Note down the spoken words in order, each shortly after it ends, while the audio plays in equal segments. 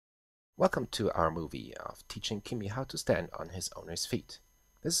Welcome to our movie of teaching Kimi how to stand on his owner's feet.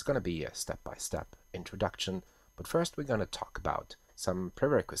 This is going to be a step-by-step introduction, but first we're going to talk about some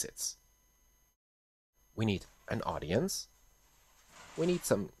prerequisites. We need an audience. We need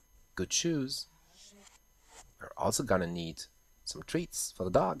some good shoes. We're also going to need some treats for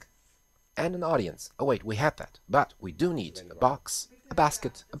the dog. And an audience. Oh wait, we had that. But we do need a box, a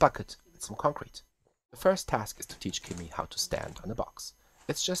basket, a bucket, and some concrete. The first task is to teach Kimi how to stand on a box.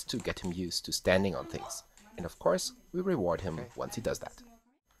 It's just to get him used to standing on things. And of course, we reward him once he does that.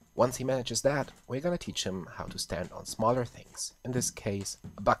 Once he manages that, we're gonna teach him how to stand on smaller things. In this case,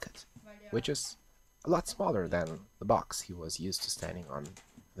 a bucket, which is a lot smaller than the box he was used to standing on in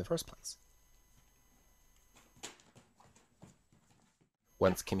the first place.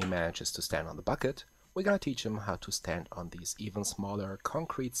 Once Kimi manages to stand on the bucket, we're gonna teach him how to stand on these even smaller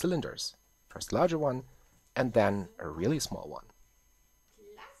concrete cylinders. First a larger one, and then a really small one.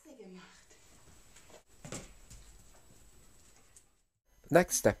 The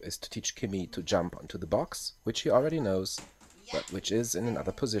next step is to teach Kimi to jump onto the box, which he already knows, but which is in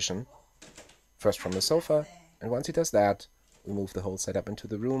another position. First from the sofa, and once he does that, we move the whole setup into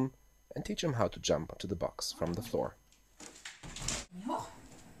the room and teach him how to jump onto the box from the floor.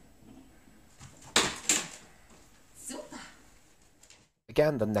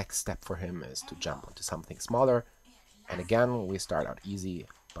 Again, the next step for him is to jump onto something smaller, and again we start out easy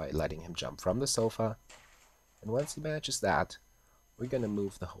by letting him jump from the sofa, and once he manages that, we're gonna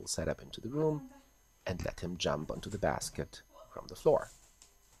move the whole setup into the room and let him jump onto the basket from the floor.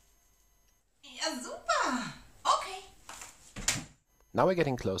 Ja, super! Okay. Now we're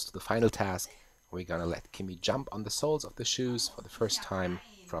getting close to the final task. We're gonna let Kimi jump on the soles of the shoes for the first time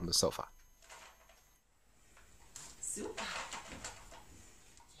from the sofa. Super.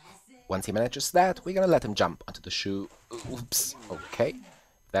 Once he manages that, we're gonna let him jump onto the shoe. Oops, okay.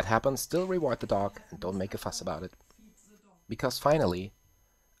 If that happens, still reward the dog and don't make a fuss about it. Because finally,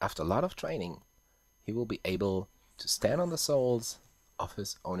 after a lot of training, he will be able to stand on the soles of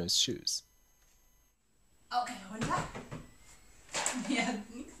his owner's shoes. Okay, runter. Ja,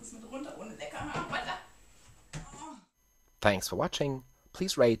 nichts ist mit runter ohne lecker. Weiter. Thanks for watching.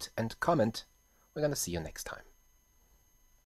 Please rate and comment. We're gonna see you next time.